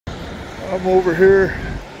I'm over here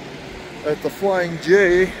at the Flying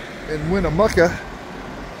J in Winnemucca,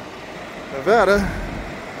 Nevada.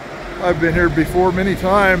 I've been here before many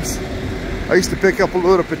times. I used to pick up a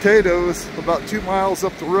load of potatoes about 2 miles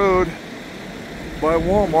up the road by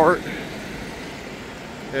Walmart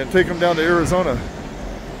and take them down to Arizona.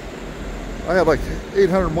 I had like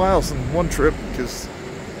 800 miles in one trip because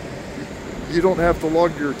you don't have to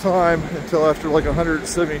log your time until after like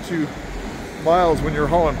 172 miles when you're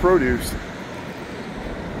hauling produce.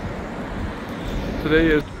 Today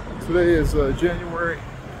is January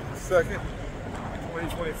 2nd,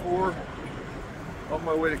 2024. On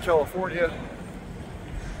my way to California,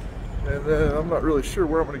 and then I'm not really sure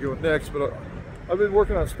where I'm going to go next, but I've been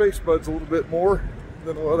working on space buds a little bit more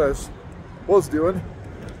than what I was doing.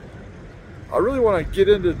 I really want to get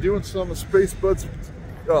into doing some space buds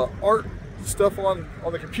art stuff on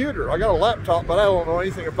the computer. I got a laptop, but I don't know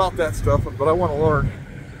anything about that stuff, but I want to learn.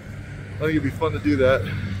 I think it'd be fun to do that.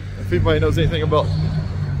 If anybody knows anything about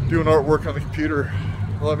doing artwork on the computer,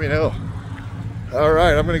 let me know. All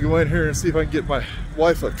right, I'm gonna go in here and see if I can get my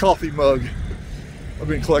wife a coffee mug. I've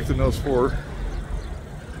been collecting those for her.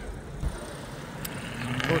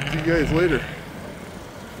 Talk to you guys later.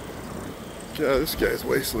 Yeah, this guy's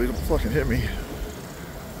wasted. Don't fucking hit me.